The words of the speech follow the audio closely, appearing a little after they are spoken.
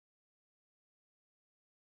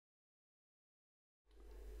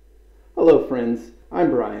Hello friends,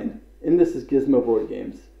 I'm Brian, and this is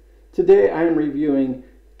GizmoBoardGames. Today I am reviewing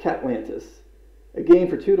Catlantis, a game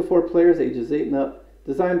for 2 to 4 players ages 8 and up,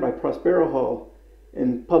 designed by Prospero Hall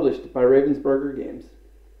and published by Ravensburger Games.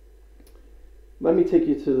 Let me take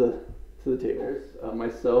you to the table. There's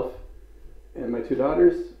myself and my 2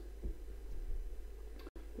 daughters,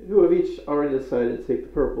 who have each already decided to take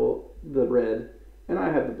the purple, the red, and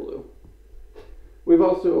I have the blue. We've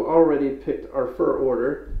also already picked our fur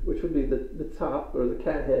order, which would be the top, or the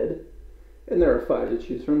cat head, and there are 5 to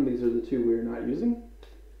choose from. These are the 2 we're not using.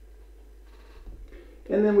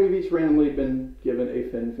 And then we've each randomly been given a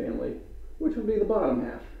fin family, which would be the bottom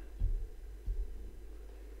half.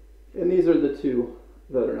 And these are the 2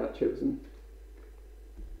 that are not chosen.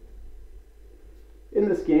 In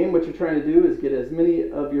this game, what you're trying to do is get as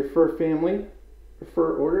many of your fur family,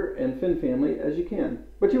 fur order, and fin family as you can.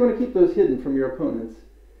 But you want to keep those hidden from your opponents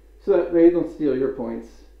so that they don't steal your points.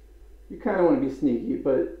 You kind of want to be sneaky,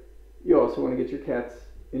 but you also want to get your cats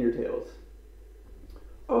and your tails.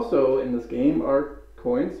 Also in this game are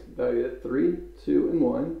coins valued at 3, 2, and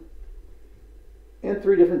 1, and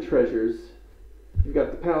 3 different treasures. You've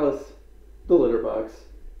got the palace, the litter box,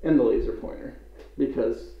 and the laser pointer,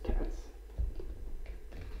 because cats.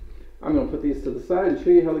 I'm going to put these to the side and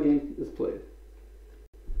show you how the game is played.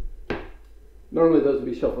 Normally those would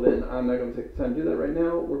be shuffled in. I'm not going to take the time to do that right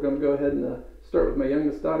now. We're going to go ahead and start with my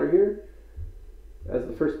youngest daughter here as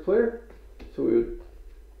the first player. So we would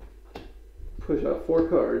push out 4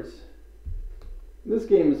 cards. This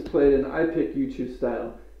game is played in I pick, you choose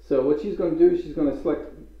style. So what she's going to do is she's going to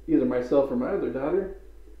select either myself or my other daughter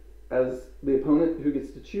as the opponent who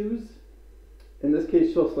gets to choose. In this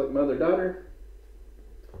case, she'll select my other daughter.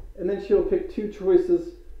 And then she'll pick 2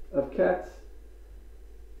 choices of cats,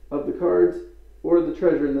 of the cards, or the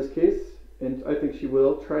treasure in this case, and I think she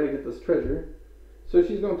will try to get this treasure. So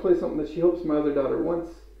she's going to play something that she hopes my other daughter wants,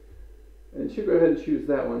 and she'll go ahead and choose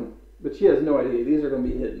that one, but she has no idea. These are going to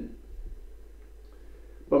be hidden.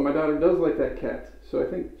 But my daughter does like that cat, so I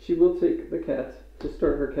think she will take the cat to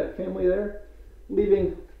start her cat family there,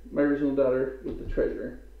 leaving my original daughter with the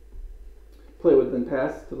treasure. Play would then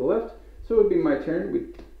pass to the left, so it would be my turn. We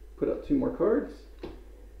put up 2 more cards,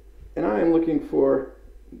 and I am looking for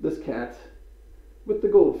this cat with the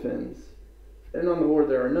gold fins, and on the board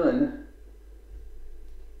there are none.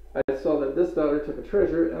 I saw that this daughter took a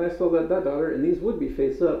treasure, and I saw that that daughter, and these would be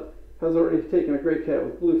face up, has already taken a gray cat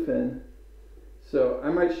with blue fin. So I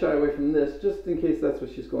might shy away from this just in case that's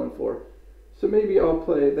what she's going for. So maybe I'll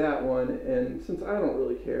play that one, and since I don't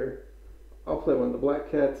really care, I'll play one of the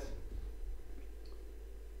black cats.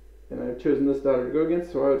 And I've chosen this daughter to go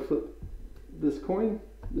against, so I would flip this coin,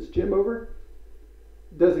 this gem over,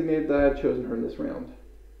 designated that I've chosen her in this round.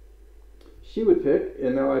 She would pick,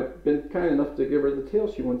 and now I've been kind enough to give her the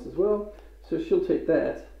tail she wants as well, so she'll take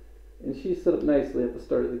that, and she's set up nicely at the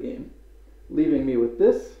start of the game, leaving me with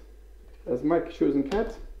this as my chosen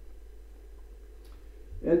cat.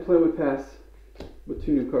 And play would pass with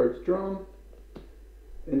 2 new cards drawn,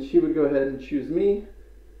 and she would go ahead and choose me.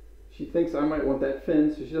 She thinks I might want that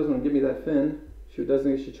fin, so she doesn't want to give me that fin. She would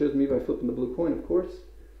designate she chose me by flipping the blue coin, of course.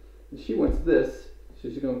 And she wants this, so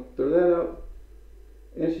she's going to throw that out.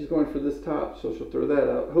 And she's going for this top, so she'll throw that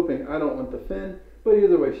out, hoping I don't want the fin. But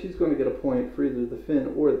either way, she's going to get a point for either the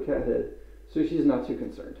fin or the cat head, so she's not too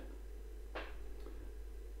concerned.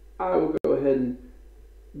 I will go ahead and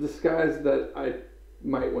disguise that I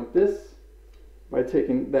might want this by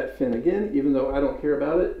taking that fin again, even though I don't care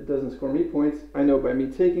about it. It doesn't score me points. I know by me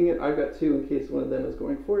taking it, I've got 2 in case one of them is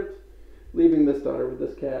going for it, leaving this daughter with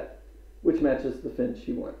this cat, which matches the fin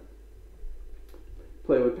she wants.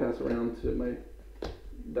 Play would pass around to my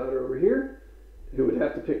daughter over here, who would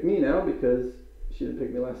have to pick me now because she didn't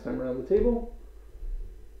pick me last time around the table.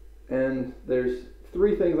 And there's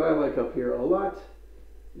 3 things I like up here a lot.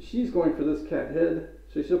 She's going for this cat head,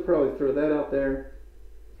 so she'll probably throw that out there.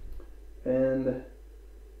 And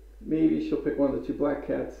maybe she'll pick one of the 2 black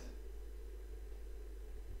cats.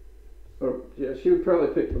 Or yeah, she would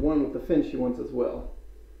probably pick the one with the fin she wants as well.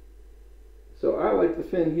 So I like the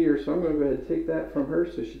fin here, so I'm going to go ahead and take that from her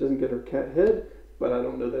so she doesn't get her cat head, but I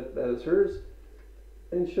don't know that that is hers.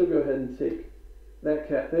 And she'll go ahead and take that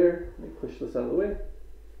cat there. Let me push this out of the way.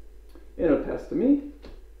 And it'll pass to me.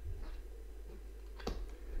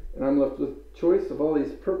 And I'm left with choice of all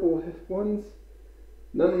these purple ones.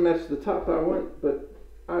 None of them match the top I want, but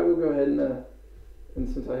I will go ahead and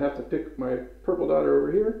since I have to pick my purple daughter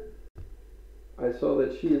over here, I saw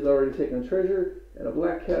that she has already taken a treasure and a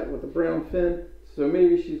black cat with a brown fin, so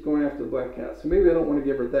maybe she's going after the black cat. So maybe I don't want to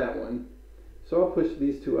give her that one. So I'll push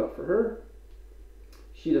these 2 out for her.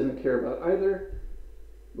 She doesn't care about either.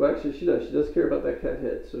 Well, actually, she does. She does care about that cat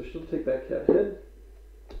head. So she'll take that cat head,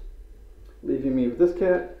 leaving me with this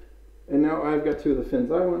cat. And now I've got two of the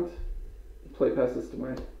fins I want. Play passes to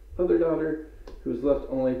my other daughter, who's left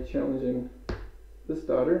only challenging this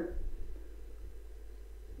daughter.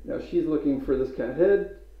 Now she's looking for this cat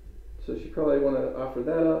head, so she probably want to offer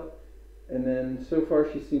that up. And then so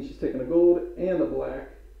far she's seen she's taken a gold and a black.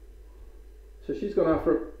 So she's going to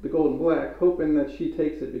offer up the gold and black, hoping that she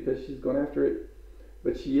takes it because she's going after it.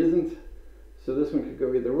 But she isn't, so this one could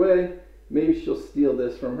go either way. Maybe she'll steal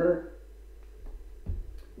this from her,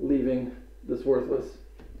 leaving this worthless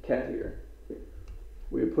cat here.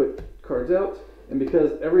 We put cards out, and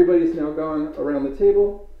because everybody's now gone around the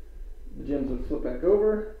table, the gems would flip back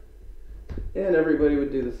over, and everybody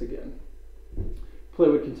would do this again. Play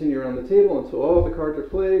would continue around the table until all the cards are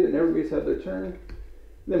played and everybody's had their turn.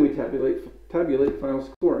 Then we tabulate final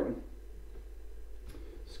scoring.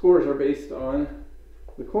 Scores are based on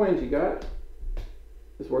the coins you got.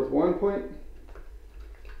 It's worth 1 point,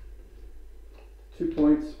 2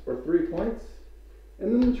 points, or 3 points.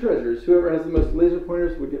 And then the treasures. Whoever has the most laser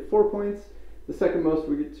pointers would get 4 points. The second most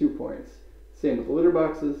would get 2 points. Same with the litter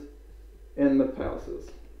boxes and the palaces.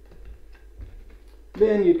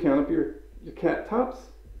 Then you'd count up your cat tops.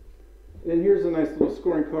 And here's a nice little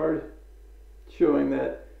scoring card showing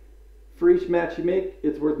that for each match you make,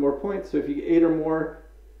 it's worth more points. So if you get 8 or more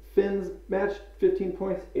fins matched, 15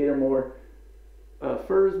 points. 8 or more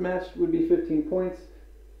furs matched would be 15 points.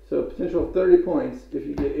 So potential 30 points if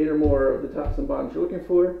you get 8 or more of the tops and bottoms you're looking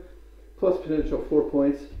for, plus potential 4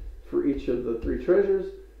 points for each of the 3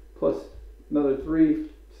 treasures, plus another 3,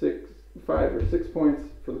 6, 5, or 6 points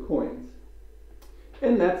for the coins.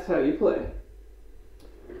 And that's how you play.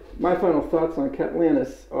 My final thoughts on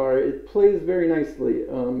Catlantis are it plays very nicely.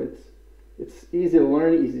 It's easy to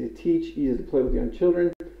learn, easy to teach, easy to play with young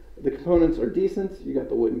children. The components are decent. You got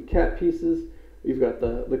the wooden cat pieces. You've got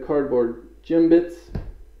the cardboard gem bits.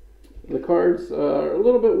 The cards are a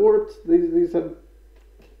little bit warped. These have,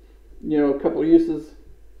 a couple of uses,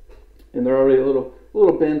 and they're already a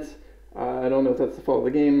little bent. I don't know if that's the fault of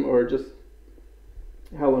the game or just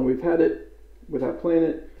how long we've had it without playing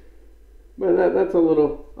it. But that's a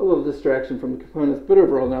little distraction from the components. But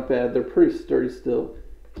overall, not bad. They're pretty sturdy still,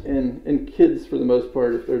 and kids, for the most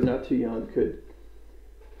part, if they're not too young,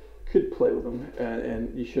 could play with them,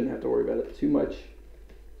 and you shouldn't have to worry about it too much.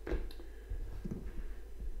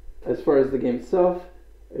 As far as the game itself,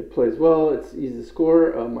 it plays well. It's easy to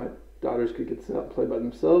score. My daughters could get set up and play by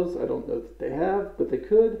themselves. I don't know that they have, but they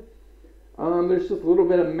could. There's just a little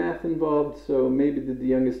bit of math involved, so maybe the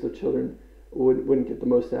youngest of children wouldn't get the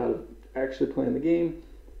most out of actually playing the game.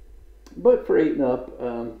 But for 8 and up,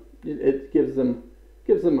 it gives them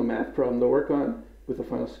a math problem to work on with the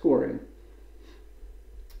final scoring.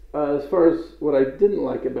 As far as what I didn't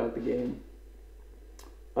like about the game,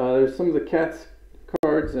 there's some of the cats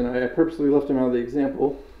cards, and I purposely left them out of the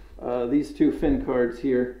example. These 2 fin cards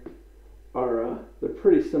here are they're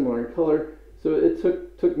pretty similar in color, so it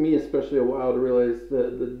took me especially a while to realize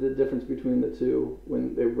the difference between the 2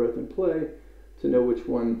 when they were both in play, to know which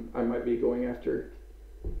one I might be going after.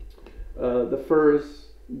 The furs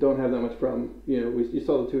don't have that much problem. You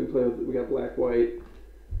saw the 2 we played with. We got black, white,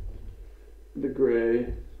 the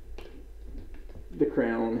gray, the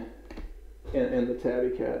crown, and the tabby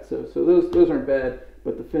cat. So those aren't bad,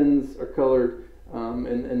 but the fins are colored,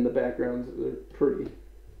 and the backgrounds are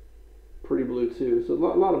pretty blue too. So a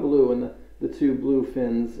lot of blue in the 2 blue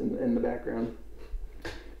fins in the background.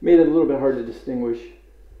 Made it a little bit hard to distinguish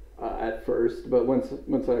at first, but once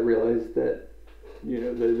I realized that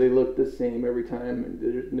they look the same every time,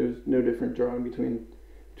 and there's no different drawing between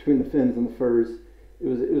the fins and the furs, it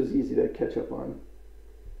was easy to catch up on.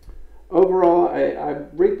 Overall, I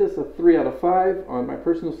rate this a 3 out of 5 on my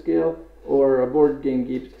personal scale, or a Board Game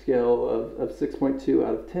Geek scale of 6.2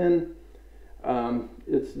 out of 10.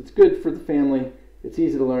 It's good for the family. It's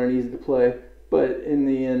easy to learn, easy to play, but in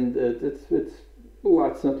the end, it's a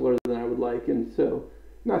lot simpler than I would like, and so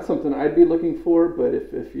not something I'd be looking for. But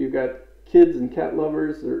if you got kids and cat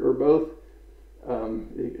lovers, or both,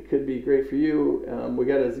 it could be great for you. We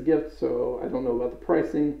got it as a gift, so I don't know about the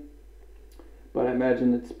pricing, but I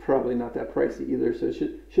imagine it's probably not that pricey either. So it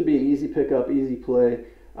should be an easy pickup, easy play,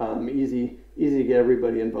 easy to get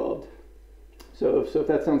everybody involved. So if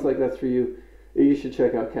that sounds like that's for you, you should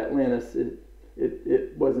check out Catlantis.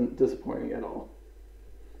 It wasn't disappointing at all.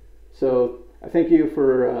 So I thank you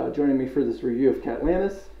for joining me for this review of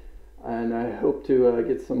Catlantis, and I hope to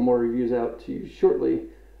get some more reviews out to you shortly.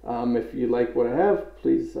 If you like what I have,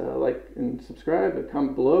 please like and subscribe and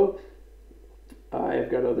comment below.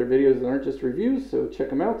 I've got other videos that aren't just reviews, so check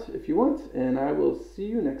them out if you want, and I will see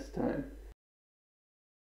you next time.